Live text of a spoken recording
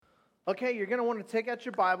Okay, you're going to want to take out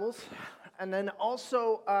your Bibles. And then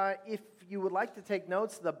also, if you would like to take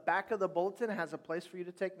notes, the back of the bulletin has a place for you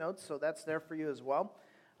to take notes, so that's there for you as well.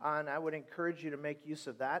 And I would encourage you to make use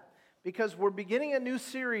of that, because we're beginning a new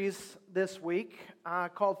series this week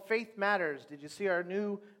called Faith Matters. Did you see our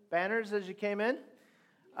new banners as you came in?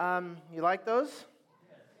 You like those?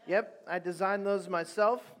 Yep, I designed those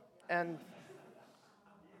myself. And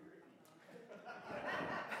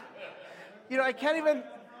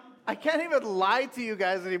I can't even lie to you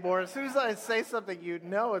guys anymore. As soon as I say something, you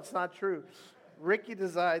know it's not true. Ricky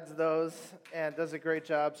designs those and does a great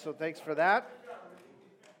job, so thanks for that.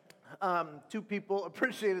 Two people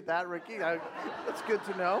appreciated that, Ricky. That's good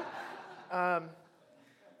to know.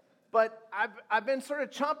 But I've been sort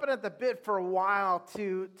of chomping at the bit for a while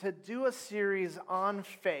to do a series on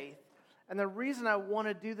faith. And the reason I want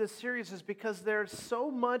to do this series is because there's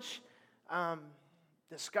so much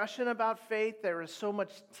discussion about faith. There is so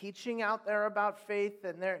much teaching out there about faith.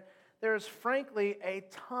 And there's frankly a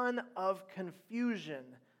ton of confusion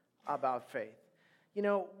about faith.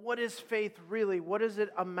 What is faith really? What does it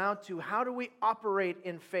amount to? How do we operate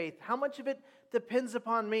in faith? How much of it depends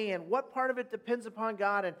upon me? And what part of it depends upon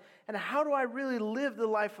God? And how do I really live the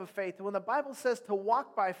life of faith? And when the Bible says to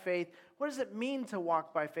walk by faith, what does it mean to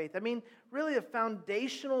walk by faith? I mean, really a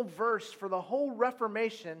foundational verse for the whole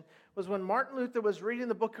Reformation was when Martin Luther was reading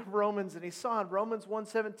the book of Romans, and he saw in Romans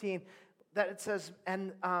 1:17 that it says,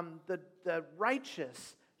 and the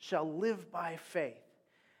righteous shall live by faith.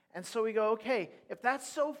 And so we go, okay, if that's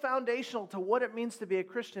so foundational to what it means to be a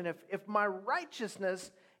Christian, if my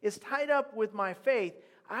righteousness is tied up with my faith,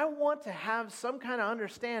 I want to have some kind of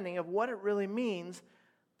understanding of what it really means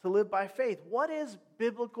to live by faith. What is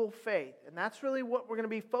biblical faith? And that's really what we're going to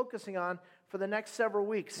be focusing on for the next several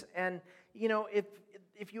weeks. And,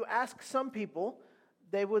 if you ask some people,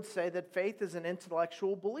 they would say that faith is an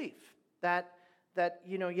intellectual belief, that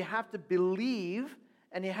you have to believe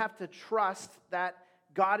and you have to trust that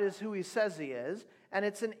God is who he says he is, and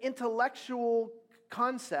it's an intellectual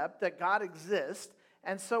concept that God exists,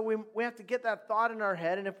 and so we have to get that thought in our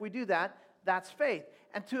head, and if we do that, that's faith.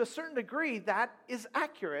 And to a certain degree, that is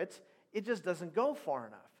accurate. It just doesn't go far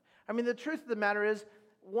enough. I mean, the truth of the matter is,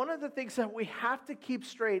 one of the things that we have to keep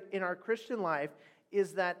straight in our Christian life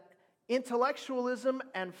is that intellectualism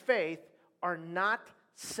and faith are not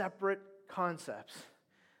separate concepts.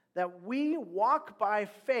 That we walk by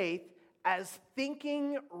faith as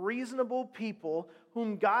thinking, reasonable people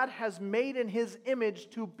whom God has made in his image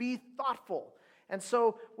to be thoughtful. And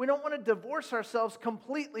so we don't want to divorce ourselves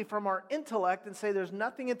completely from our intellect and say there's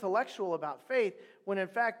nothing intellectual about faith, when in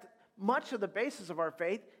fact, much of the basis of our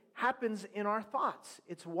faith happens in our thoughts.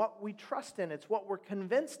 It's what we trust in. It's what we're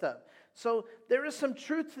convinced of. So there is some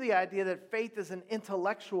truth to the idea that faith is an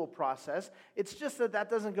intellectual process. It's just that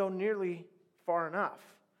doesn't go nearly far enough.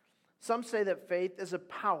 Some say that faith is a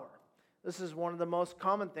power. This is one of the most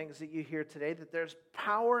common things that you hear today, that there's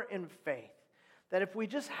power in faith. That if we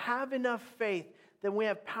just have enough faith, then we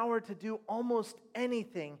have power to do almost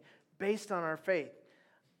anything based on our faith.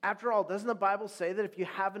 After all, doesn't the Bible say that if you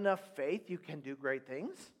have enough faith, you can do great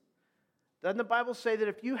things? Doesn't the Bible say that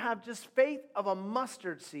if you have just faith of a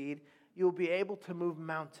mustard seed, you'll be able to move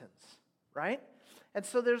mountains, right? And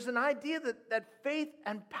so there's an idea that faith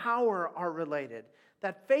and power are related,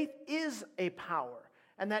 that faith is a power.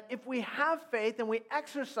 And that if we have faith and we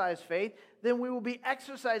exercise faith, then we will be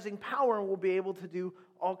exercising power and we'll be able to do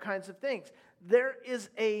all kinds of things. There is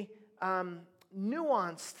a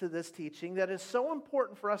nuance to this teaching that is so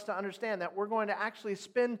important for us to understand that we're going to actually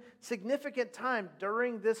spend significant time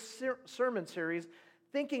during this sermon series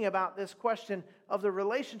thinking about this question of the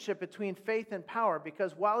relationship between faith and power.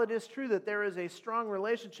 Because while it is true that there is a strong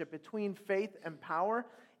relationship between faith and power,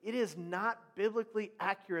 it is not biblically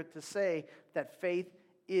accurate to say that faith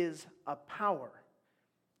is a power.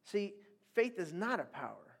 See, faith is not a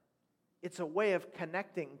power. It's a way of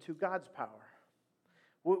connecting to God's power.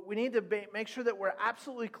 We need to make sure that we're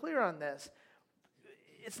absolutely clear on this.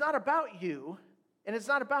 It's not about you, and it's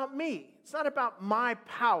not about me. It's not about my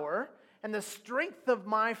power and the strength of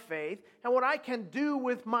my faith and what I can do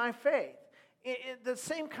with my faith. The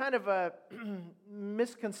same kind of a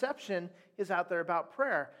misconception is out there about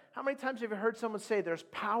prayer. How many times have you heard someone say there's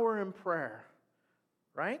power in prayer?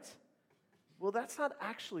 Right? Well, that's not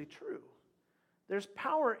actually true. There's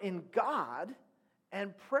power in God,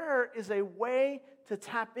 and prayer is a way to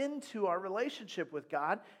tap into our relationship with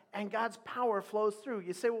God, and God's power flows through.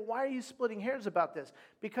 You say, well, why are you splitting hairs about this?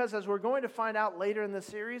 Because as we're going to find out later in the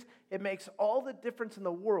series, it makes all the difference in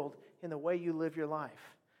the world in the way you live your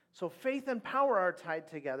life. So faith and power are tied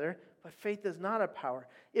together, but faith is not a power.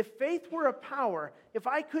 If faith were a power, if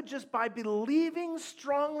I could just by believing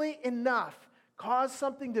strongly enough cause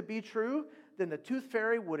something to be true, then the tooth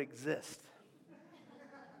fairy would exist.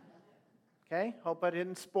 Okay, hope I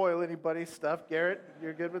didn't spoil anybody's stuff. Garrett,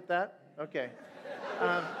 you're good with that? Okay.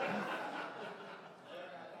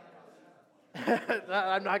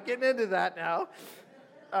 I'm not getting into that now.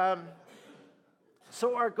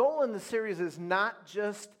 So our goal in the series is not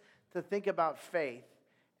just to think about faith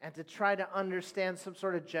and to try to understand some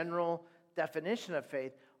sort of general definition of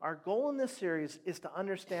faith. Our goal in this series is to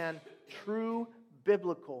understand true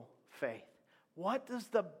biblical faith. What does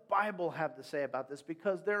the Bible have to say about this?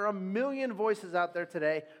 Because there are a million voices out there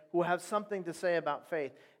today who have something to say about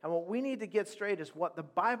faith. And what we need to get straight is what the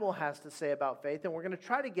Bible has to say about faith. And we're going to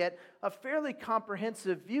try to get a fairly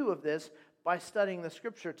comprehensive view of this by studying the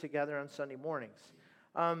Scripture together on Sunday mornings.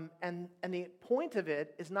 And the point of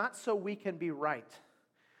it is not so we can be right.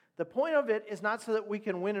 The point of it is not so that we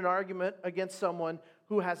can win an argument against someone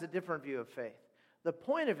who has a different view of faith. The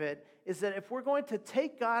point of it is that if we're going to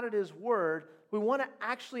take God at His word, we want to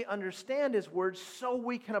actually understand His word so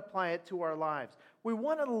we can apply it to our lives. We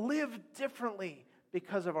want to live differently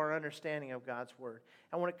because of our understanding of God's word.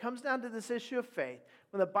 And when it comes down to this issue of faith,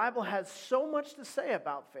 when the Bible has so much to say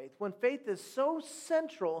about faith, when faith is so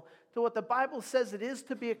central to what the Bible says it is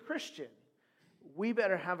to be a Christian, we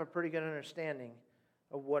better have a pretty good understanding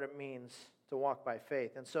of what it means to walk by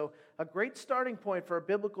faith. And so a great starting point for a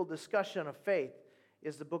biblical discussion of faith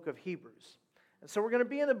is the book of Hebrews. And so we're going to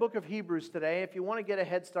be in the book of Hebrews today. If you want to get a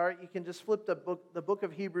head start, you can just flip the book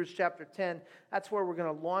of Hebrews chapter 10. That's where we're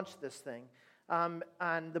going to launch this thing.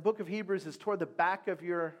 And the book of Hebrews is toward the back of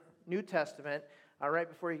your New Testament, right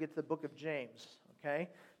before you get to the book of James, okay?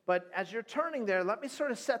 But as you're turning there, let me sort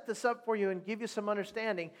of set this up for you and give you some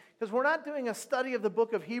understanding, because we're not doing a study of the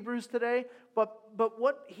book of Hebrews today, but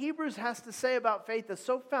what Hebrews has to say about faith is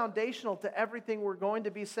so foundational to everything we're going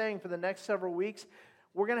to be saying for the next several weeks.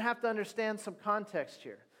 We're going to have to understand some context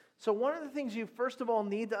here. So one of the things you first of all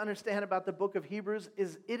need to understand about the book of Hebrews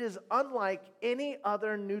is it is unlike any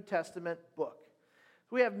other New Testament book.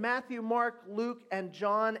 We have Matthew, Mark, Luke, and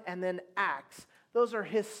John, and then Acts. Those are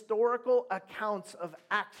historical accounts of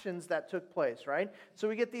actions that took place, right? So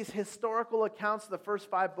we get these historical accounts of the first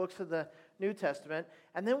 5 books of the New Testament,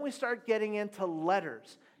 and then we start getting into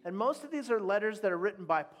letters. And most of these are letters that are written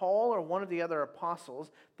by Paul or one of the other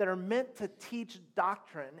apostles that are meant to teach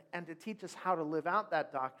doctrine and to teach us how to live out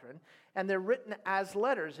that doctrine. And they're written as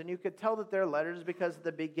letters, and you could tell that they're letters because at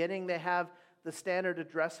the beginning they have the standard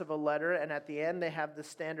address of a letter, and at the end they have the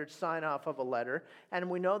standard sign-off of a letter. And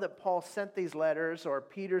we know that Paul sent these letters, or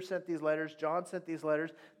Peter sent these letters, John sent these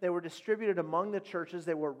letters. They were distributed among the churches.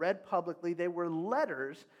 They were read publicly. They were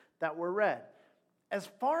letters that were read. As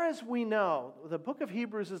far as we know, the book of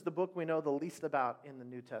Hebrews is the book we know the least about in the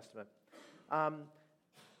New Testament.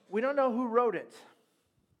 We don't know who wrote it.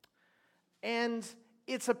 And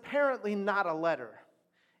it's apparently not a letter.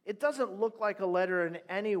 It doesn't look like a letter in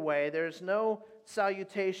any way. There's no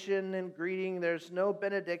salutation and greeting. There's no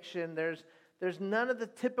benediction. There's none of the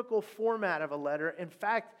typical format of a letter. In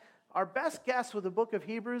fact, our best guess with the book of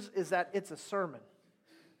Hebrews is that it's a sermon,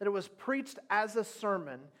 that it was preached as a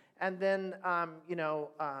sermon and then,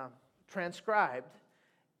 transcribed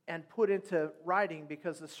and put into writing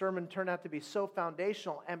because the sermon turned out to be so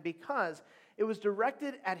foundational and because it was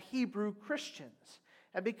directed at Hebrew Christians.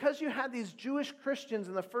 And because you had these Jewish Christians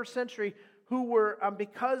in the first century who were,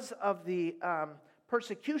 because of the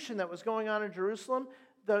persecution that was going on in Jerusalem,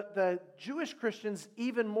 the Jewish Christians,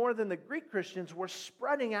 even more than the Greek Christians, were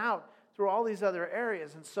spreading out through all these other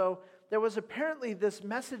areas. And so there was apparently this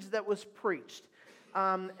message that was preached.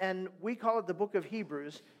 And we call it the book of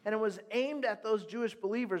Hebrews, and it was aimed at those Jewish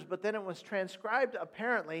believers, but then it was transcribed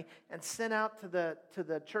apparently and sent out to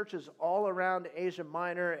the churches all around Asia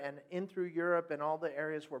Minor and in through Europe and all the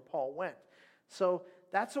areas where Paul went. So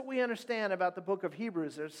that's what we understand about the book of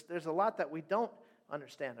Hebrews. There's a lot that we don't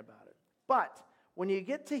understand about it. But when you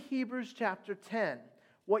get to Hebrews chapter 10,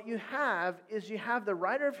 what you have is the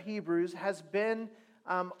writer of Hebrews has been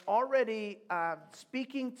already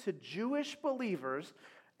speaking to Jewish believers,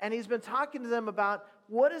 and he's been talking to them about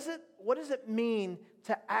what does it mean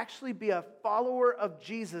to actually be a follower of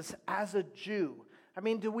Jesus as a Jew? I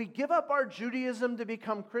mean, do we give up our Judaism to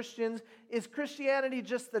become Christians? Is Christianity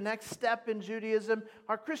just the next step in Judaism?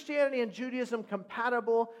 Are Christianity and Judaism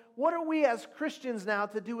compatible? What are we as Christians now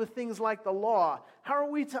to do with things like the law? How are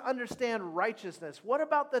we to understand righteousness? What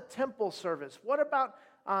about the temple service? What about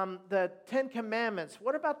the Ten Commandments?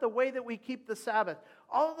 What about the way that we keep the Sabbath?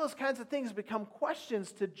 All of those kinds of things become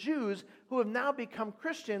questions to Jews who have now become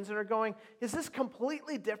Christians and are going, is this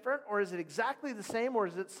completely different, or is it exactly the same, or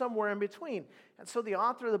is it somewhere in between? And so the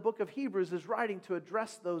author of the book of Hebrews is writing to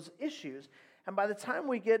address those issues. And by the time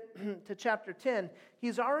we get to chapter 10,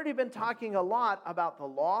 he's already been talking a lot about the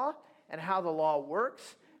law and how the law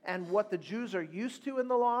works and what the Jews are used to in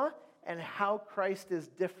the law and how Christ is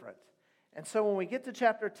different. And so when we get to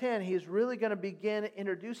chapter 10, he's really going to begin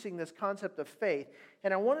introducing this concept of faith.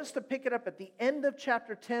 And I want us to pick it up at the end of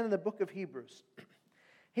chapter 10 in the book of Hebrews.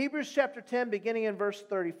 Hebrews chapter 10, beginning in verse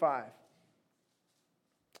 35.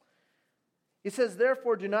 He says,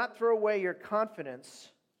 "Therefore do not throw away your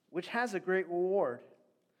confidence, which has a great reward.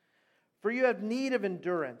 For you have need of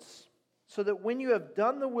endurance, so that when you have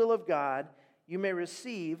done the will of God, you may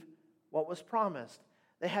receive what was promised."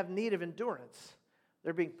 They have need of endurance.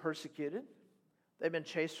 They're being persecuted. They've been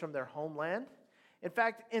chased from their homeland. In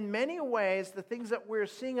fact, in many ways, the things that we're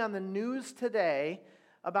seeing on the news today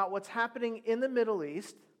about what's happening in the Middle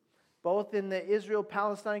East, both in the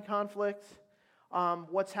Israel-Palestine conflict,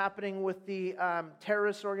 what's happening with the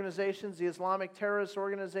terrorist organizations, the Islamic terrorist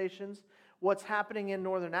organizations, what's happening in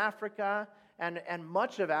Northern Africa and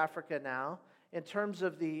much of Africa now in terms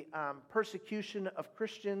of the persecution of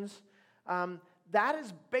Christians, that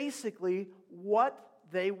is basically what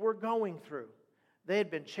they were going through. They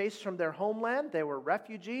had been chased from their homeland. They were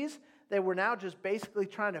refugees. They were now just basically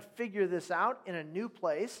trying to figure this out in a new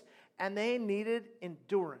place, and they needed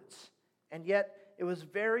endurance. And yet, it was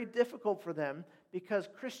very difficult for them because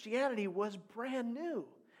Christianity was brand new.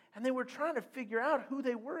 And they were trying to figure out who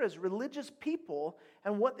they were as religious people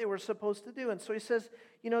and what they were supposed to do. And so he says,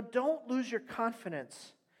 don't lose your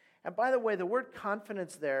confidence. And by the way, the word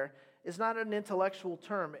confidence there is not an intellectual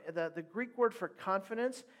term. The Greek word for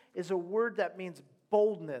confidence is a word that means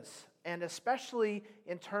boldness, and especially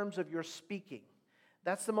in terms of your speaking.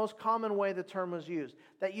 That's the most common way the term was used,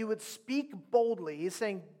 that you would speak boldly. He's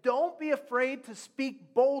saying, don't be afraid to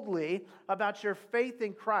speak boldly about your faith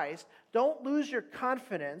in Christ. Don't lose your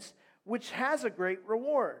confidence, which has a great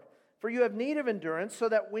reward. For you have need of endurance, so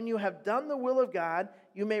that when you have done the will of God,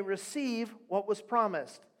 you may receive what was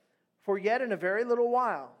promised. For yet in a very little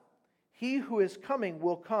while, he who is coming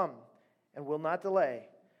will come and will not delay.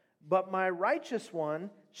 But my righteous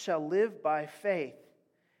one shall live by faith.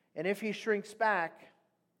 And if he shrinks back,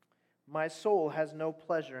 my soul has no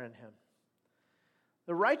pleasure in him.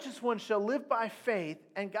 The righteous one shall live by faith,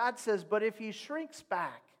 and God says, but if he shrinks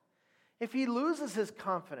back, if he loses his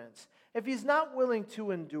confidence, if he's not willing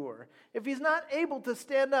to endure, if he's not able to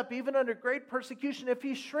stand up even under great persecution, if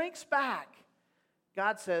he shrinks back,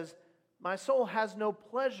 God says, my soul has no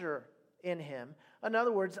pleasure in him. In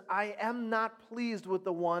other words, I am not pleased with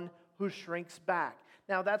the one who shrinks back.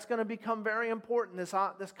 Now, that's going to become very important,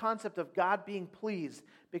 this concept of God being pleased,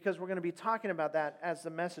 because we're going to be talking about that as the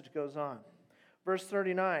message goes on. Verse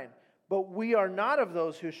 39, but we are not of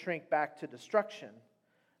those who shrink back to destruction,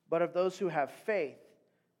 but of those who have faith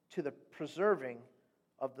to the preserving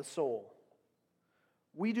of the soul.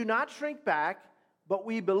 We do not shrink back, but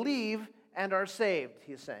we believe and are saved,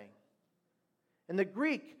 he's saying. In the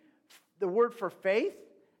Greek, the word for faith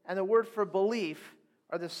and the word for belief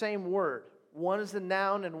are the same word. One is a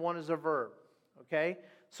noun and one is a verb, okay?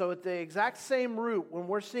 So at the exact same root, when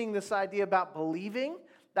we're seeing this idea about believing,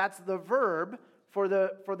 that's the verb for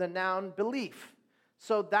the noun belief.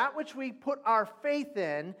 So that which we put our faith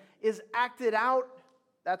in is acted out.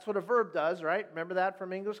 That's what a verb does, right? Remember that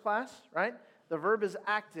from English class, right? The verb is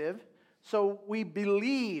active. So we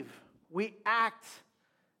believe, we act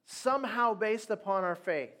somehow based upon our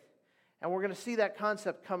faith. And we're going to see that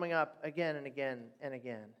concept coming up again and again and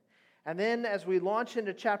again. And then as we launch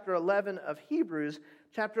into chapter 11 of Hebrews,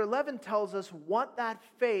 chapter 11 tells us what that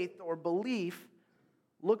faith or belief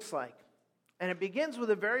looks like. And it begins with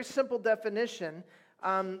a very simple definition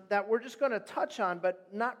that we're just going to touch on, but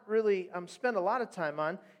not really spend a lot of time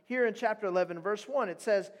on. Here in chapter 11, verse 1, it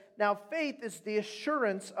says, now faith is the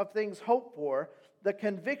assurance of things hoped for, the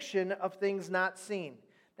conviction of things not seen.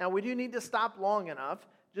 Now we do need to stop long enough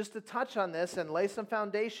just to touch on this and lay some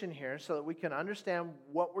foundation here so that we can understand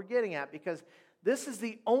what we're getting at, because this is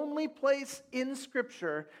the only place in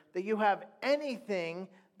Scripture that you have anything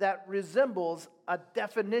that resembles a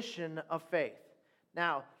definition of faith.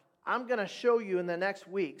 Now, I'm going to show you in the next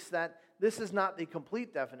weeks that this is not the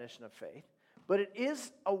complete definition of faith, but it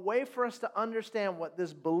is a way for us to understand what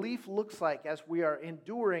this belief looks like as we are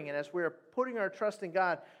enduring and as we are putting our trust in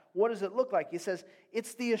God. What does it look like? He says,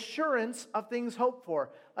 it's the assurance of things hoped for.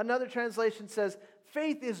 Another translation says,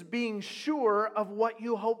 faith is being sure of what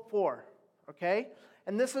you hope for. Okay?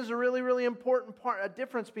 And this is a really, really important part, a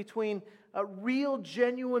difference between a real,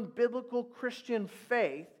 genuine, biblical Christian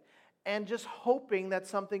faith and just hoping that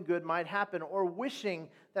something good might happen or wishing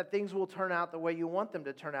that things will turn out the way you want them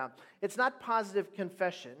to turn out. It's not positive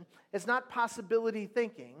confession. It's not possibility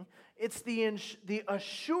thinking. It's the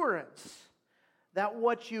assurance that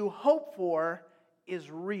what you hope for is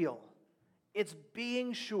real. It's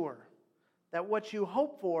being sure that what you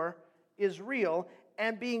hope for is real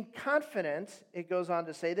and being confident, it goes on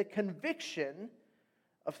to say, the conviction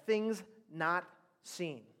of things not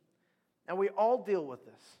seen. And we all deal with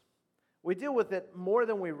this. We deal with it more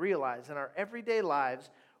than we realize in our everyday lives.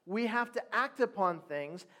 We have to act upon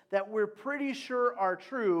things that we're pretty sure are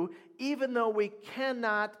true, even though we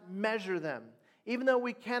cannot measure them, even though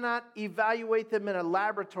we cannot evaluate them in a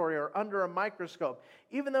laboratory or under a microscope,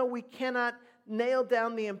 even though we cannot nail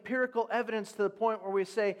down the empirical evidence to the point where we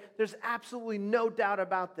say, there's absolutely no doubt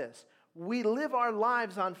about this. We live our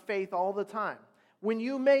lives on faith all the time. When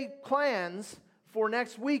you make plans for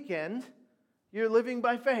next weekend, you're living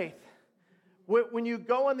by faith. When you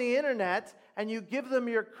go on the internet and you give them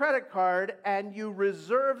your credit card and you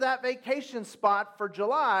reserve that vacation spot for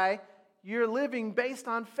July, you're living based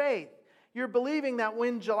on faith. You're believing that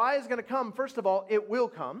when July is going to come, first of all, it will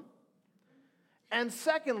come. And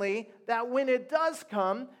secondly, that when it does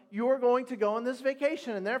come, you're going to go on this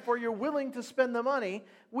vacation, and therefore you're willing to spend the money.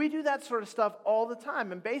 We do that sort of stuff all the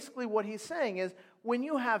time. And basically what he's saying is, when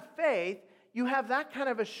you have faith, you have that kind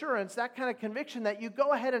of assurance, that kind of conviction that you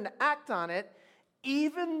go ahead and act on it,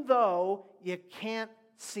 even though you can't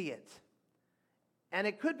see it. And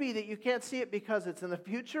it could be that you can't see it because it's in the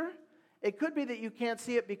future. It could be that you can't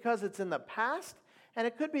see it because it's in the past. And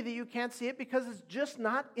it could be that you can't see it because it's just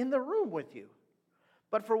not in the room with you.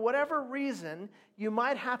 But for whatever reason, you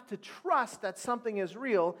might have to trust that something is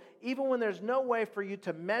real, even when there's no way for you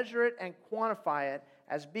to measure it and quantify it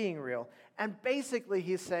as being real. And basically,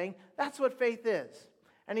 he's saying, that's what faith is.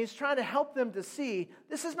 And he's trying to help them to see,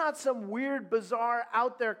 this is not some weird, bizarre,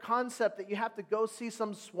 out there concept that you have to go see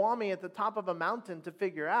some Swami at the top of a mountain to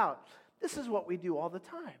figure out. This is what we do all the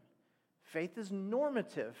time. Faith is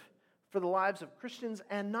normative for the lives of Christians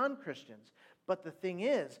and non-Christians. But the thing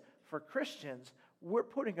is, for Christians, we're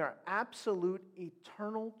putting our absolute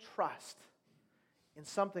eternal trust in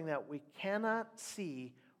something that we cannot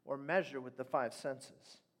see or measure with the five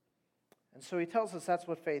senses. And so he tells us that's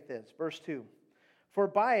what faith is. Verse 2, for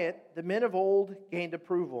by it the men of old gained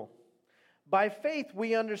approval. By faith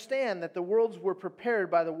we understand that the worlds were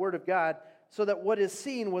prepared by the word of God, so that what is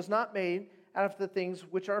seen was not made out of the things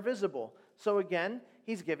which are visible. So again,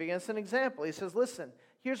 he's giving us an example. He says, listen,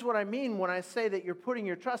 here's what I mean when I say that you're putting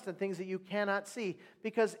your trust in things that you cannot see.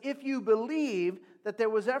 Because if you believe that there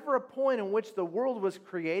was ever a point in which the world was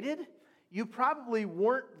created, you probably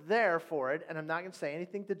weren't there for it. And I'm not going to say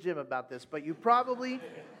anything to Jim about this, but you probably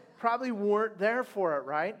weren't there for it,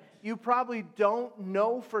 right? You probably don't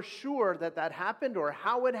know for sure that happened or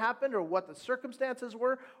how it happened or what the circumstances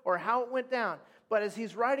were or how it went down. But as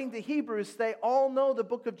he's writing to Hebrews, they all know the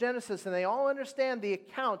book of Genesis and they all understand the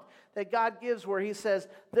account that God gives where he says,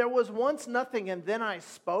 there was once nothing and then I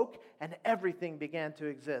spoke and everything began to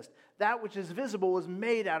exist. That which is visible was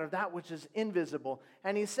made out of that which is invisible.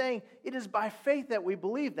 And he's saying it is by faith that we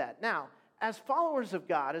believe that. Now, as followers of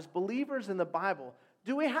God, as believers in the Bible,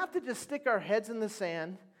 do we have to just stick our heads in the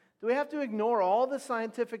sand? Do we have to ignore all the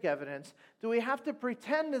scientific evidence? Do we have to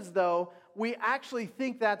pretend as though we actually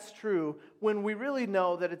think that's true when we really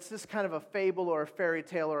know that it's just kind of a fable or a fairy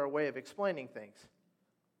tale or a way of explaining things?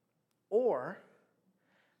 Or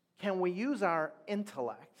can we use our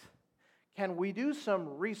intellect? Can we do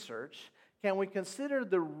some research? Can we consider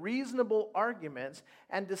the reasonable arguments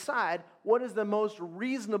and decide what is the most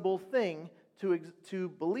reasonable thing to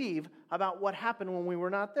believe about what happened when we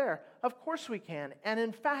were not there? Of course we can. And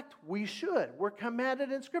in fact, we should. We're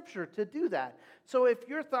commanded in Scripture to do that. So if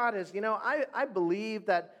your thought is, I believe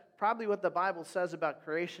that probably what the Bible says about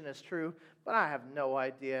creation is true, but I have no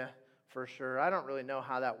idea for sure. I don't really know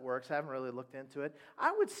how that works. I haven't really looked into it.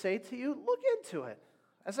 I would say to you, look into it.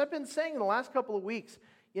 As I've been saying in the last couple of weeks,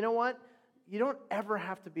 you know what? You don't ever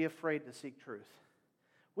have to be afraid to seek truth.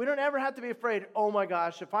 We don't ever have to be afraid, oh my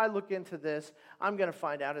gosh, if I look into this, I'm going to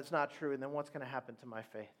find out it's not true, and then what's going to happen to my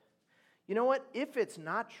faith? You know what? If it's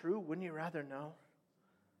not true, wouldn't you rather know?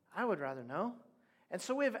 I would rather know. And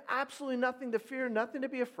so we have absolutely nothing to fear, nothing to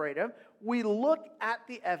be afraid of. We look at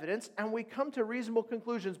the evidence, and we come to reasonable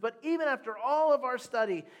conclusions. But even after all of our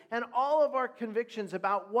study and all of our convictions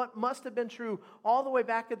about what must have been true all the way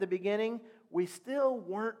back at the beginning, we still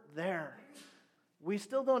weren't there. We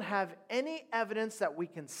still don't have any evidence that we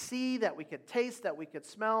can see, that we could taste, that we could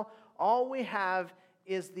smell. All we have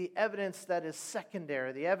is the evidence that is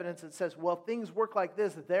secondary, the evidence that says, well, things work like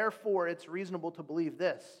this, therefore it's reasonable to believe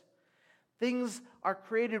this. Things are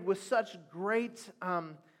created with such great,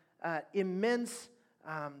 immense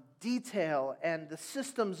detail, and the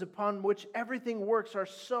systems upon which everything works are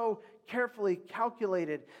so carefully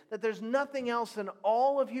calculated that there's nothing else in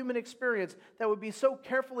all of human experience that would be so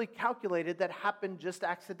carefully calculated that happened just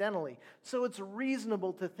accidentally. So it's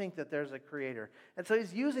reasonable to think that there's a creator. And so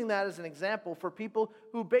he's using that as an example for people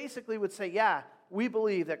who basically would say, yeah, we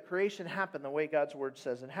believe that creation happened the way God's word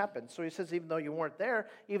says it happened. So he says, even though you weren't there,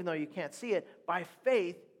 even though you can't see it, by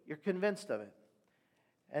faith, you're convinced of it.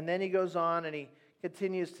 And then he goes on and he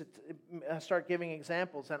continues to start giving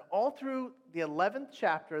examples. And all through the 11th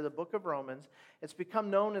chapter of the book of Romans, it's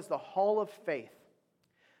become known as the Hall of Faith.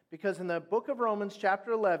 Because in the book of Romans,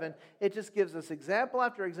 chapter 11, it just gives us example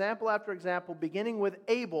after example after example, beginning with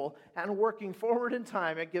Abel and working forward in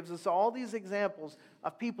time. It gives us all these examples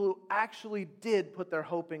of people who actually did put their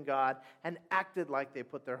hope in God and acted like they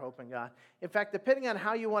put their hope in God. In fact, depending on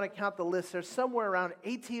how you want to count the list, there's somewhere around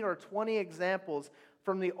 18 or 20 examples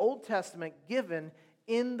from the Old Testament given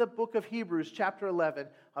in the book of Hebrews, chapter 11,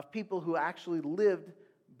 of people who actually lived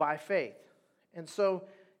by faith. And so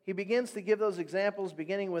he begins to give those examples,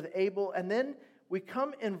 beginning with Abel, and then we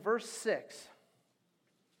come in verse 6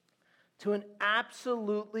 to an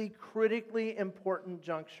absolutely critically important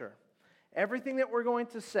juncture. Everything that we're going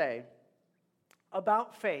to say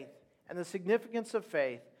about faith and the significance of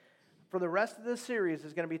faith for the rest of this series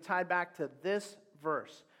is going to be tied back to this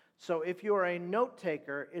verse. So if you are a note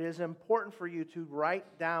taker, it is important for you to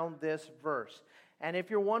write down this verse. And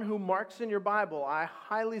if you're one who marks in your Bible, I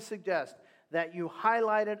highly suggest that you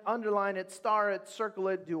highlight it, underline it, star it, circle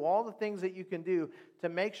it, do all the things that you can do to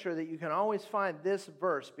make sure that you can always find this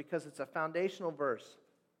verse, because it's a foundational verse.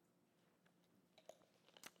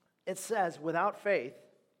 It says, without faith,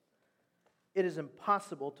 it is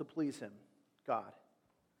impossible to please him, God.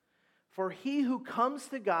 For he who comes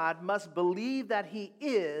to God must believe that he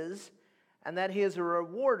is, and that he is a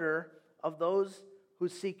rewarder of those who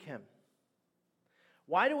seek him.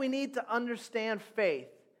 Why do we need to understand faith?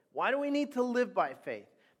 Why do we need to live by faith?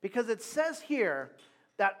 Because it says here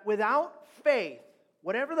that without faith,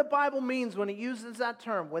 whatever the Bible means when it uses that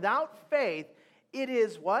term, without faith, it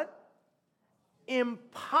is what?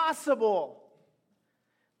 Impossible.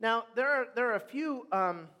 Now, there are a few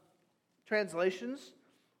translations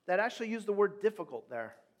that actually use the word difficult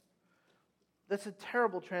there. That's a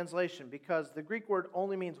terrible translation, because the Greek word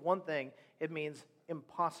only means one thing. It means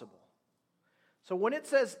impossible. So when it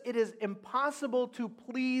says it is impossible to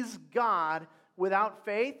please God without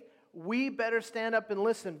faith, we better stand up and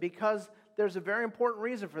listen, because there's a very important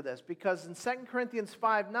reason for this. Because in 2 Corinthians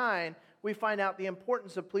 5:9, we find out the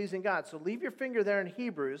importance of pleasing God. So leave your finger there in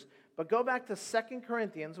Hebrews, but go back to 2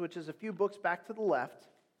 Corinthians, which is a few books back to the left,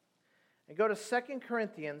 and go to 2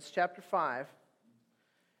 Corinthians chapter 5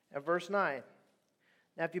 and verse 9.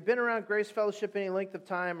 Now, if you've been around Grace Fellowship any length of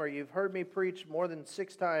time, or you've heard me preach more than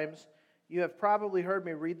 6 times, you have probably heard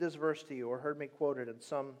me read this verse to you or heard me quote it in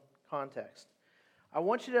some context. I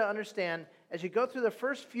want you to understand, as you go through the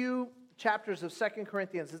first few chapters of 2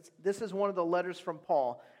 Corinthians, this is one of the letters from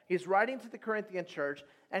Paul. He's writing to the Corinthian church,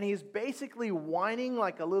 and he's basically whining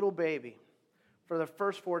like a little baby for the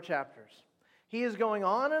first 4 chapters. He is going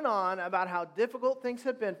on and on about how difficult things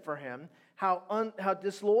have been for him, how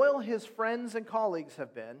disloyal his friends and colleagues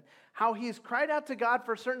have been, how he's cried out to God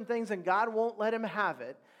for certain things and God won't let him have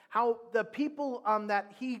it, how the people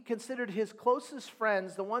that he considered his closest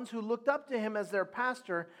friends, the ones who looked up to him as their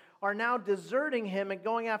pastor, are now deserting him and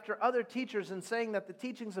going after other teachers and saying that the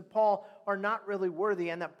teachings of Paul are not really worthy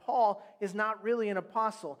and that Paul is not really an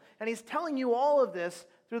apostle. And he's telling you all of this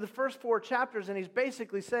through the first 4 chapters, and he's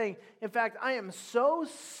basically saying, in fact, I am so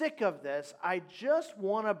sick of this, I just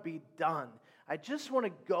want to be done. I just want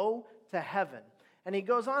to go to heaven. And he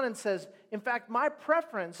goes on and says, in fact, my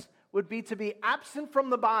preference would be to be absent from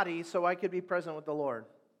the body so I could be present with the Lord.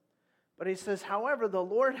 But he says, however, the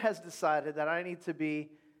Lord has decided that I need to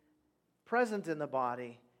be present in the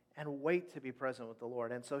body and wait to be present with the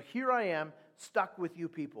Lord. And so here I am, stuck with you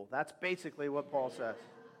people. That's basically what Paul says.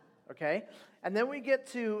 Okay? And then we get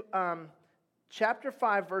to chapter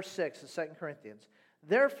 5, verse 6 of 2 Corinthians.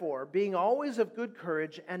 Therefore, being always of good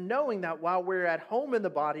courage, and knowing that while we're at home in the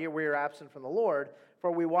body, we are absent from the Lord,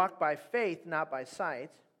 for we walk by faith, not by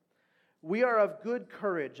sight, we are of good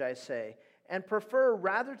courage, I say, and prefer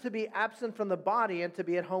rather to be absent from the body and to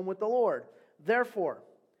be at home with the Lord. Therefore,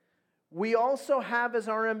 we also have as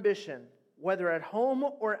our ambition, whether at home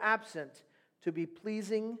or absent, to be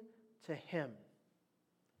pleasing to Him.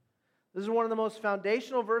 This is one of the most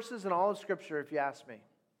foundational verses in all of Scripture, if you ask me.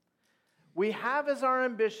 We have as our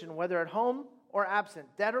ambition, whether at home or absent,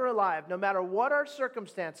 dead or alive, no matter what our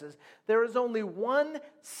circumstances, there is only one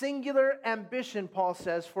singular ambition, Paul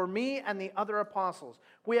says, for me and the other apostles.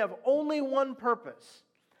 We have only one purpose.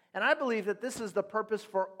 And I believe that this is the purpose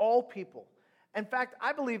for all people. In fact,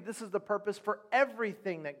 I believe this is the purpose for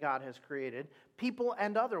everything that God has created, people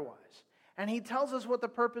and otherwise. And he tells us what the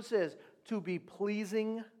purpose is, to be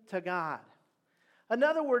pleasing to God. In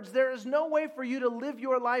other words, there is no way for you to live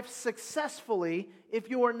your life successfully if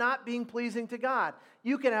you are not being pleasing to God.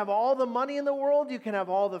 You can have all the money in the world, you can have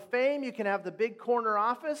all the fame, you can have the big corner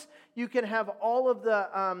office, you can have all of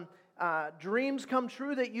the dreams come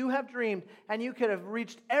true that you have dreamed, and you could have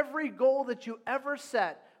reached every goal that you ever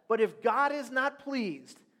set. But if God is not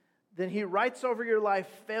pleased, then he writes over your life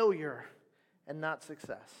failure and not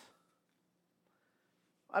success.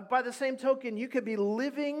 By the same token, you could be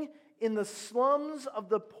living in the slums of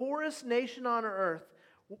the poorest nation on earth,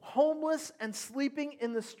 homeless and sleeping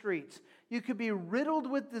in the streets. You could be riddled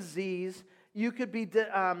with disease. You could be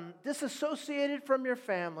disassociated from your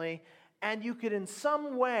family. And you could in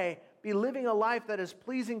some way be living a life that is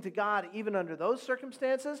pleasing to God even under those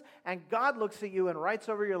circumstances. And God looks at you and writes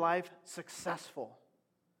over your life, successful.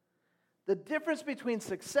 The difference between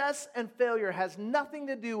success and failure has nothing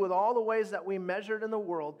to do with all the ways that we measure it in the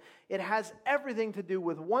world. It has everything to do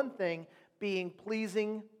with one thing, being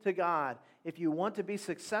pleasing to God. If you want to be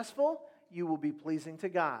successful, you will be pleasing to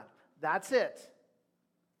God. That's it.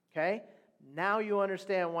 Okay? Now you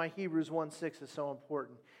understand why Hebrews 1:6 is so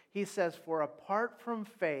important. He says, for apart from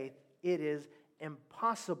faith, it is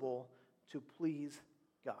impossible to please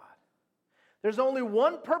God. There's only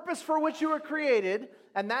one purpose for which you were created,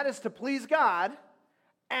 and that is to please God.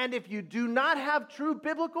 And if you do not have true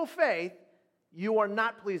biblical faith, you are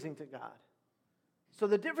not pleasing to God. So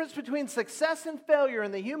the difference between success and failure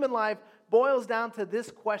in the human life boils down to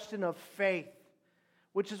this question of faith,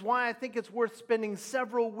 which is why I think it's worth spending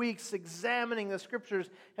several weeks examining the Scriptures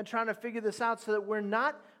and trying to figure this out so that we're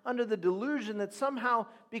not under the delusion that somehow,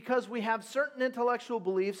 because we have certain intellectual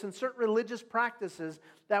beliefs and certain religious practices,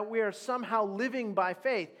 that we are somehow living by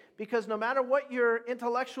faith. Because no matter what your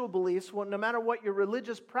intellectual beliefs, no matter what your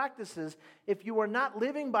religious practices, if you are not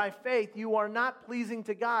living by faith, you are not pleasing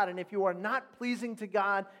to God. And if you are not pleasing to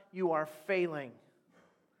God, you are failing.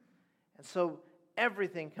 And so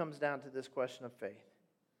everything comes down to this question of faith.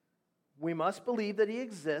 We must believe that he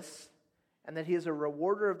exists and that he is a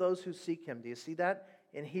rewarder of those who seek him. Do you see that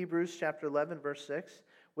in Hebrews chapter 11, verse 6?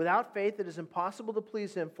 Without faith, it is impossible to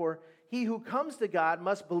please him, for he who comes to God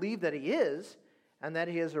must believe that he is, and that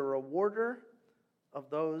he is a rewarder of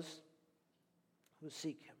those who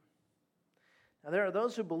seek him. Now, there are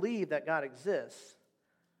those who believe that God exists,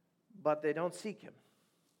 but they don't seek him.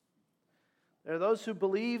 There are those who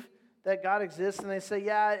believe that God exists, and they say,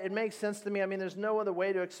 yeah, it makes sense to me. I mean, there's no other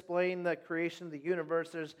way to explain the creation of the universe.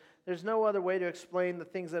 There's no other way to explain the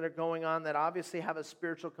things that are going on that obviously have a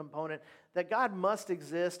spiritual component, that God must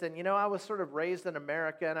exist. And, I was sort of raised in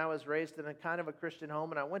America, and I was raised in a kind of a Christian home,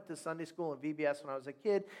 and I went to Sunday school and VBS when I was a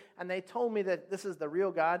kid, and they told me that this is the real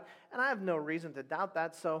God, and I have no reason to doubt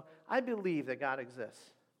that, so I believe that God exists.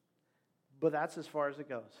 But that's as far as it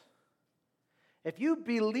goes. If you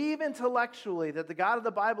believe intellectually that the God of the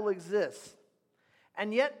Bible exists,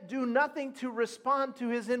 and yet do nothing to respond to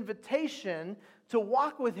his invitation to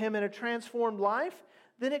walk with him in a transformed life,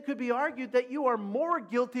 then it could be argued that you are more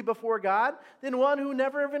guilty before God than one who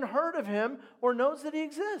never even heard of him or knows that he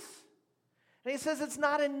exists. And he says it's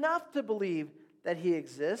not enough to believe that he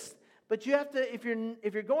exists, but you have to, if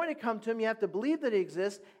you're going to come to him, you have to believe that he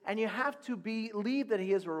exists, and you have to believe that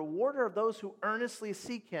he is a rewarder of those who earnestly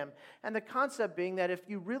seek him. And the concept being that if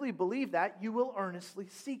you really believe that, you will earnestly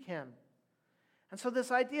seek him. And so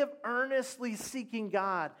this idea of earnestly seeking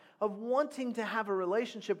God, of wanting to have a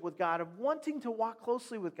relationship with God, of wanting to walk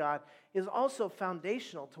closely with God, is also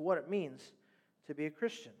foundational to what it means to be a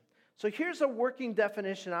Christian. So here's a working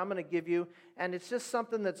definition I'm going to give you, and it's just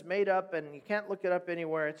something that's made up, and you can't look it up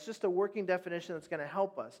anywhere. It's just a working definition that's going to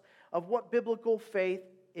help us of what biblical faith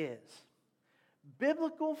is.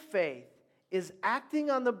 Biblical faith is acting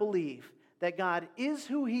on the belief that God is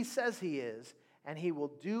who he says he is, and he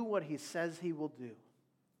will do what he says he will do.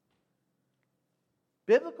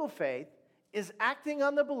 Biblical faith is acting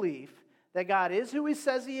on the belief that God is who he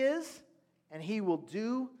says he is, and he will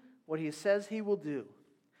do what he says he will do.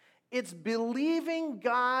 It's believing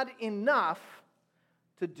God enough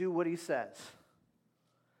to do what he says.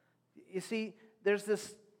 You see, there's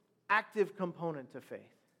this active component to faith.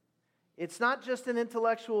 It's not just an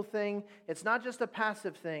intellectual thing. It's not just a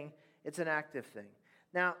passive thing. It's an active thing.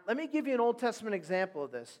 Now, let me give you an Old Testament example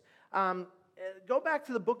of this. Go back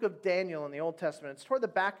to the book of Daniel in the Old Testament. It's toward the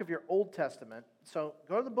back of your Old Testament. So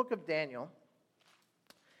go to the book of Daniel.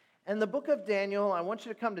 And the book of Daniel, I want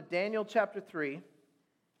you to come to Daniel chapter 3.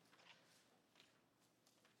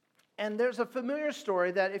 And there's a familiar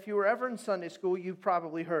story that if you were ever in Sunday school, you've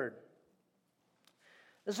probably heard.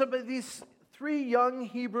 So these 3 young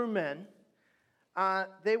Hebrew men,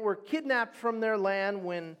 they were kidnapped from their land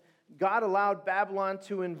when God allowed Babylon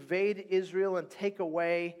to invade Israel and take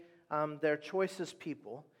away their choicest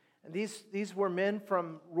people. And these were men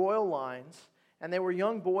from royal lines, and they were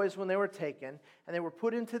young boys when they were taken, and they were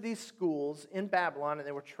put into these schools in Babylon, and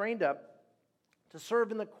they were trained up to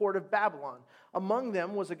serve in the court of Babylon. Among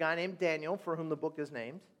them was a guy named Daniel, for whom the book is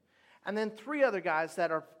named, and then 3 other guys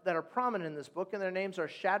that are prominent in this book, and their names are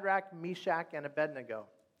Shadrach, Meshach, and Abednego.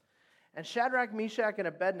 And Shadrach, Meshach, and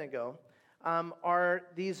Abednego are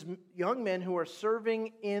these young men who are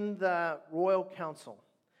serving in the royal council.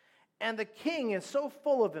 And the king is so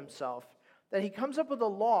full of himself that he comes up with a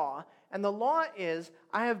law, and the law is,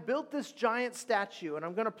 I have built this giant statue, and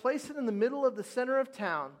I'm going to place it in the middle of the center of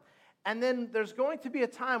town, and then there's going to be a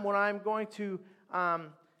time when I'm going to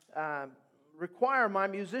require my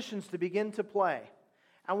musicians to begin to play.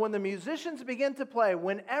 And when the musicians begin to play,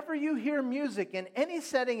 whenever you hear music in any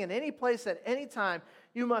setting, in any place, at any time,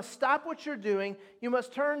 you must stop what you're doing, you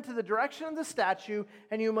must turn to the direction of the statue,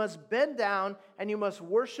 and you must bend down, and you must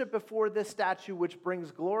worship before this statue, which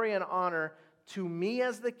brings glory and honor to me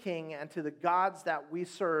as the king and to the gods that we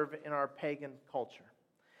serve in our pagan culture.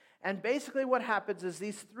 And basically what happens is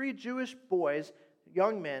these 3 Jewish boys,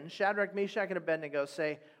 young men, Shadrach, Meshach, and Abednego,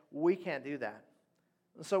 say, we can't do that.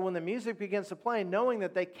 And so when the music begins to play, knowing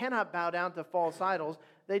that they cannot bow down to false idols,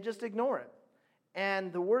 they just ignore it.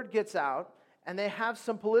 And the word gets out, and they have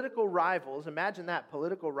some political rivals. Imagine that,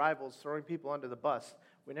 political rivals throwing people under the bus.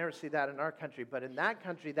 We never see that in our country, but in that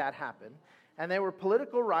country that happened. And they were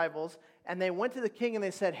political rivals, and they went to the king and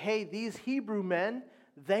they said, hey, these Hebrew men,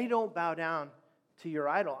 they don't bow down to your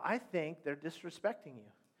idol. I think they're disrespecting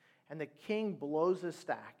you. And the king blows his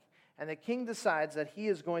stack. And the king decides that he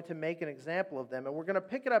is going to make an example of them. And we're going to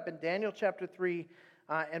pick it up in Daniel chapter 3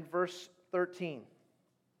 and verse 13.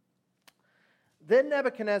 Then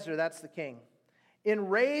Nebuchadnezzar, that's the king, in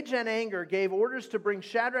rage and anger gave orders to bring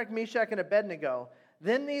Shadrach, Meshach, and Abednego.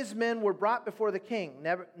 Then these men were brought before the king.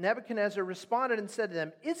 Nebuchadnezzar responded and said to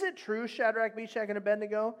them, is it true, Shadrach, Meshach, and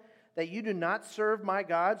Abednego, that you do not serve my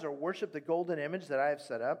gods or worship the golden image that I have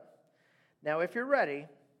set up? Now, if you're ready,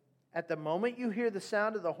 at the moment you hear the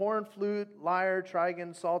sound of the horn, flute, lyre,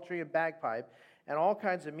 trigon, psaltery, and bagpipe, and all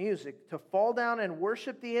kinds of music, to fall down and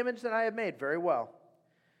worship the image that I have made, very well.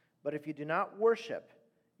 But if you do not worship,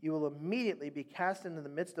 you will immediately be cast into the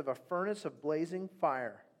midst of a furnace of blazing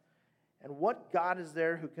fire. And what God is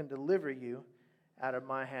there who can deliver you out of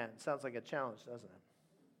my hand? Sounds like a challenge, doesn't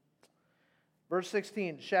it? Verse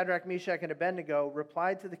 16, Shadrach, Meshach, and Abednego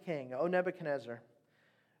replied to the king, O Nebuchadnezzar,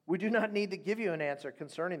 we do not need to give you an answer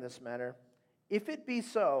concerning this matter. If it be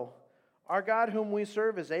so, our God whom we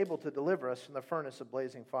serve is able to deliver us from the furnace of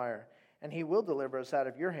blazing fire, and he will deliver us out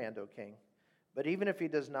of your hand, O king. But even if he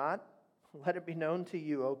does not, let it be known to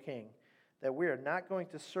you, O king, that we are not going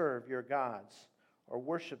to serve your gods or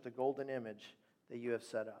worship the golden image that you have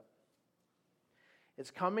set up.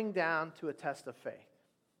 It's coming down to a test of faith.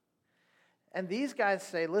 And these guys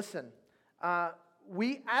say, listen,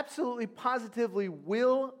 we absolutely positively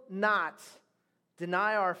will not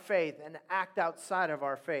deny our faith and act outside of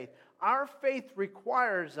our faith. Our faith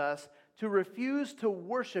requires us to refuse to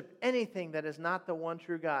worship anything that is not the one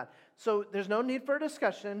true God. So there's no need for a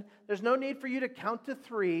discussion. There's no need for you to count to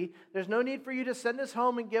 3. There's no need for you to send us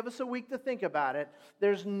home and give us a week to think about it.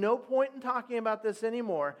 There's no point in talking about this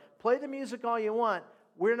anymore. Play the music all you want.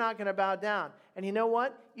 We're not going to bow down. And you know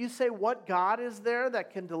what? You say, what God is there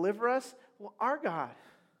that can deliver us? Well, our God.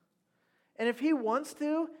 And if he wants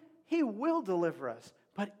to, he will deliver us.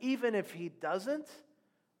 But even if he doesn't,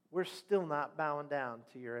 we're still not bowing down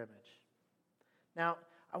to your image. Now,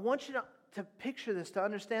 I want you to picture this, to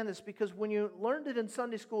understand this, because when you learned it in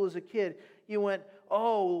Sunday school as a kid, you went,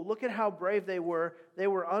 oh, look at how brave they were. They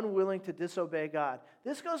were unwilling to disobey God.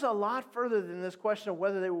 This goes a lot further than this question of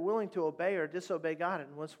whether they were willing to obey or disobey God in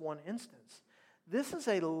this one instance. This is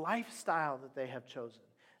a lifestyle that they have chosen.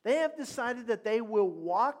 They have decided that they will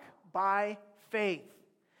walk by faith.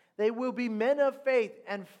 They will be men of faith,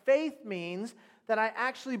 and faith means that I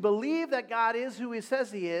actually believe that God is who he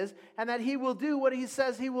says he is, and that he will do what he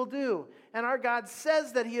says he will do. And our God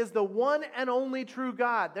says that he is the one and only true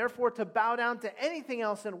God. Therefore, to bow down to anything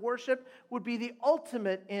else in worship would be the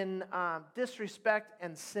ultimate in disrespect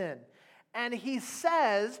and sin. And he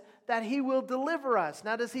says that he will deliver us.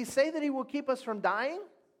 Now, does he say that he will keep us from dying?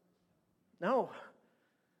 No.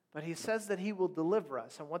 But he says that he will deliver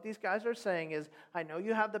us. And what these guys are saying is, I know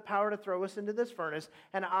you have the power to throw us into this furnace,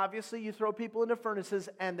 and obviously you throw people into furnaces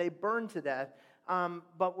and they burn to death,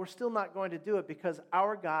 but we're still not going to do it because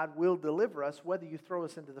our God will deliver us whether you throw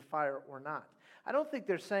us into the fire or not. I don't think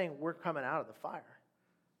they're saying we're coming out of the fire.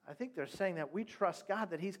 I think they're saying that we trust God,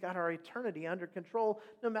 that he's got our eternity under control,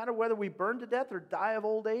 no matter whether we burn to death or die of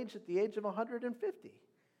old age at the age of 150.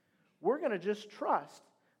 We're going to just trust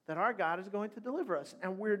that our God is going to deliver us,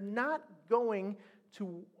 and we're not going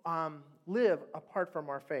to live apart from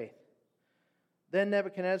our faith. Then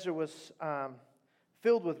Nebuchadnezzar was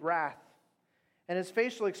filled with wrath, and his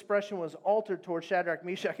facial expression was altered toward Shadrach,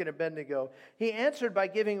 Meshach, and Abednego. He answered by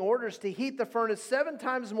giving orders to heat the furnace 7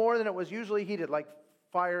 times more than it was usually heated, like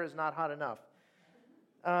fire is not hot enough.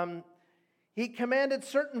 He commanded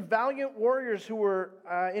certain valiant warriors who were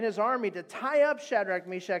in his army to tie up Shadrach,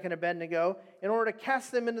 Meshach, and Abednego in order to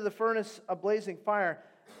cast them into the furnace of blazing fire.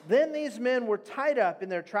 Then these men were tied up in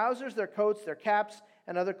their trousers, their coats, their caps,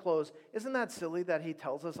 and other clothes. Isn't that silly that he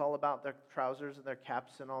tells us all about their trousers and their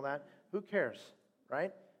caps and all that? Who cares,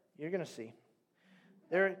 right? You're going to see.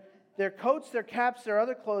 Their coats, their caps, their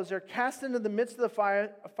other clothes are cast into the midst of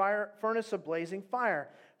the furnace of blazing fire.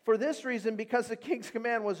 For this reason, because the king's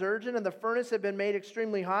command was urgent and the furnace had been made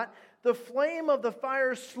extremely hot, the flame of the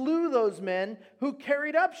fire slew those men who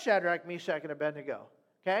carried up Shadrach, Meshach, and Abednego.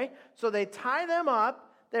 Okay? So they tie them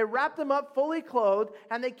up, they wrap them up fully clothed,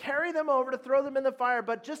 and they carry them over to throw them in the fire.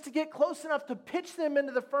 But just to get close enough to pitch them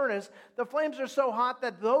into the furnace, the flames are so hot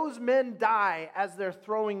that those men die as they're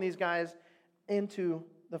throwing these guys into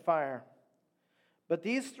the fire. But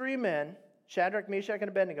these 3 men, Shadrach, Meshach, and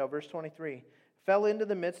Abednego, verse 23, fell into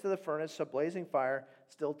the midst of the furnace of blazing fire,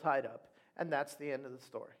 still tied up. And that's the end of the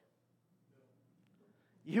story.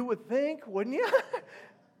 You would think, wouldn't you?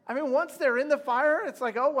 I mean, once they're in the fire, it's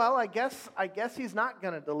like, oh, well, I guess he's not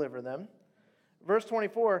going to deliver them. Verse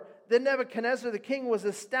 24, then Nebuchadnezzar the king was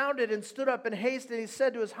astounded and stood up in haste, and he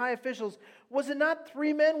said to his high officials, was it not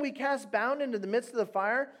 3 men we cast bound into the midst of the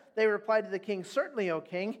fire? They replied to the king, certainly, O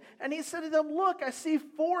king. And he said to them, look, I see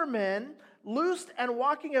 4 men loosed and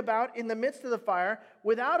walking about in the midst of the fire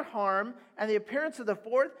without harm, and the appearance of the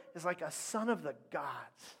 4th is like a son of the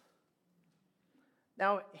gods.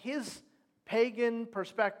 Now, his pagan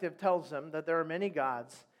perspective tells him that there are many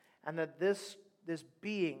gods, and that this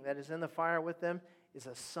being that is in the fire with them is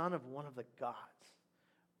a son of one of the gods.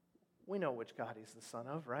 We know which God he's the son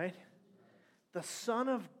of, right? The Son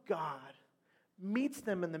of God meets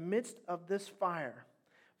them in the midst of this fire.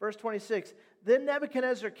 Verse 26, then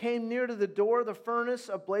Nebuchadnezzar came near to the door of the furnace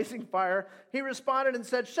of blazing fire. He responded and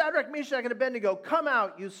said, Shadrach, Meshach, and Abednego, come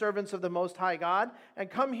out, you servants of the Most High God, and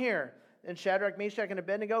come here. And Shadrach, Meshach, and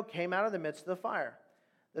Abednego came out of the midst of the fire.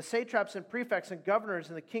 The satraps and prefects and governors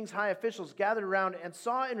and the king's high officials gathered around and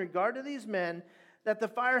saw in regard to these men that the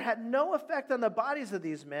fire had no effect on the bodies of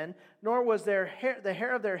these men, nor was the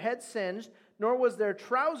hair of their head singed, nor was their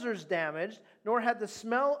trousers damaged, nor had the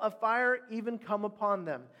smell of fire even come upon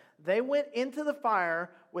them. They went into the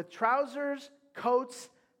fire with trousers, coats,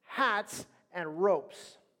 hats, and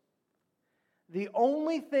ropes. The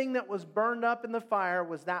only thing that was burned up in the fire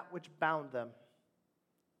was that which bound them,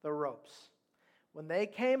 the ropes. When they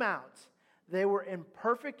came out, they were in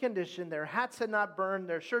perfect condition. Their hats had not burned.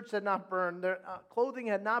 Their shirts had not burned. Their clothing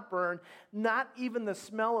had not burned. Not even the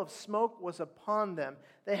smell of smoke was upon them.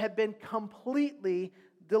 They had been completely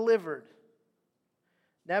delivered.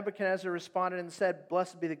 Nebuchadnezzar responded and said,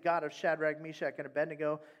 blessed be the God of Shadrach, Meshach, and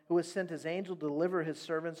Abednego, who has sent his angel to deliver his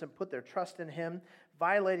servants and put their trust in him,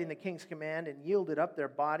 violating the king's command, and yielded up their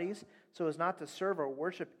bodies so as not to serve or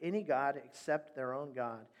worship any god except their own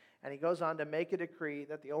God. And he goes on to make a decree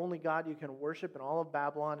that the only God you can worship in all of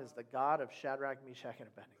Babylon is the God of Shadrach, Meshach, and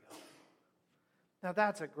Abednego. Now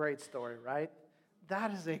that's a great story, right?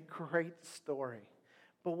 That is a great story.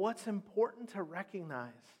 But what's important to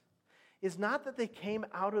recognize is not that they came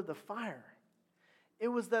out of the fire. It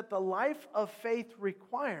was that the life of faith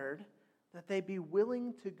required that they be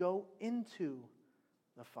willing to go into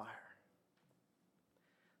the fire.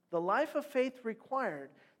 The life of faith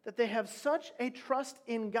required that they have such a trust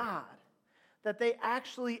in God that they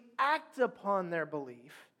actually act upon their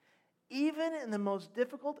belief, even in the most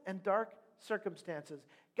difficult and dark circumstances.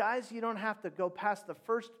 Guys, you don't have to go past the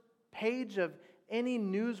first page of any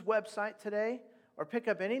news website today or pick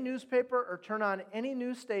up any newspaper or turn on any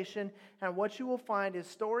news station, and what you will find is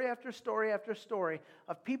story after story after story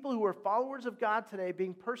of people who are followers of God today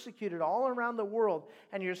being persecuted all around the world.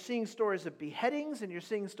 And you're seeing stories of beheadings, and you're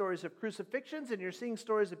seeing stories of crucifixions, and you're seeing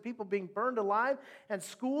stories of people being burned alive, and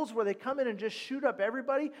schools where they come in and just shoot up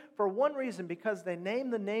everybody for one reason, because they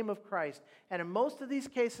name the name of Christ. And in most of these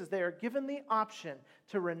cases, they are given the option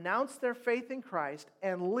to renounce their faith in Christ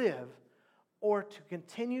and live, or to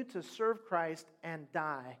continue to serve Christ and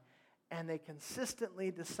die. And they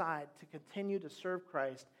consistently decide to continue to serve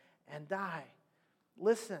Christ and die.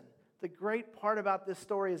 Listen, the great part about this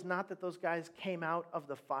story is not that those guys came out of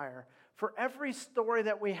the fire. For every story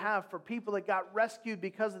that we have for people that got rescued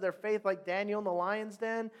because of their faith, like Daniel in the lion's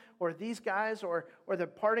den, or these guys, or the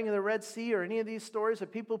parting of the Red Sea, or any of these stories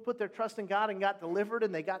of people who put their trust in God and got delivered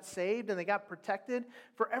and they got saved and they got protected,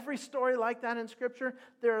 for every story like that in Scripture,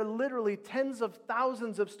 there are literally tens of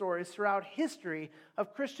thousands of stories throughout history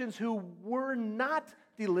of Christians who were not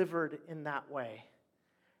delivered in that way.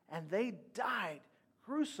 And they died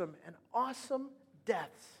gruesome and awesome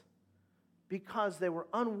deaths because they were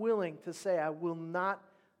unwilling to say, I will not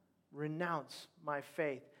renounce my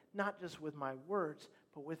faith, not just with my words,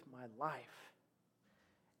 but with my life.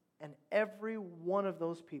 And every one of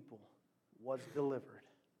those people was delivered,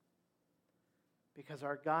 because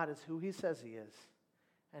our God is who He says He is,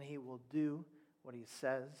 and He will do what He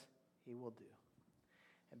says He will do.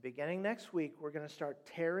 And beginning next week, we're going to start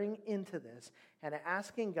tearing into this and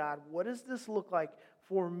asking God, what does this look like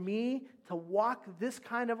for me to walk this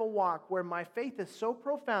kind of a walk where my faith is so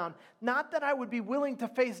profound, not that I would be willing to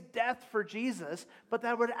face death for Jesus, but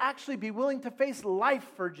that I would actually be willing to face life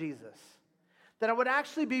for Jesus. That I would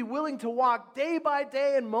actually be willing to walk day by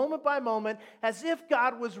day and moment by moment as if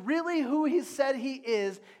God was really who He said He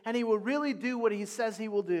is, and He will really do what He says He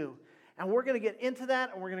will do. And we're going to get into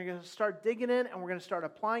that, and we're going to start digging in, and we're going to start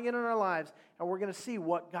applying it in our lives, and we're going to see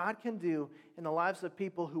what God can do in the lives of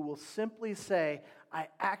people who will simply say, I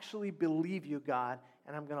actually believe you, God,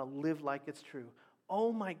 and I'm going to live like it's true.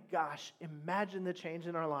 Oh my gosh, imagine the change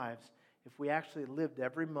in our lives if we actually lived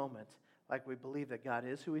every moment like we believe that God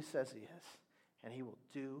is who He says He is, and He will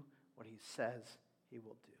do what He says He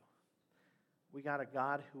will do. We got a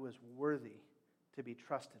God who is worthy to be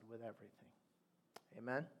trusted with everything.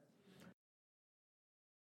 Amen?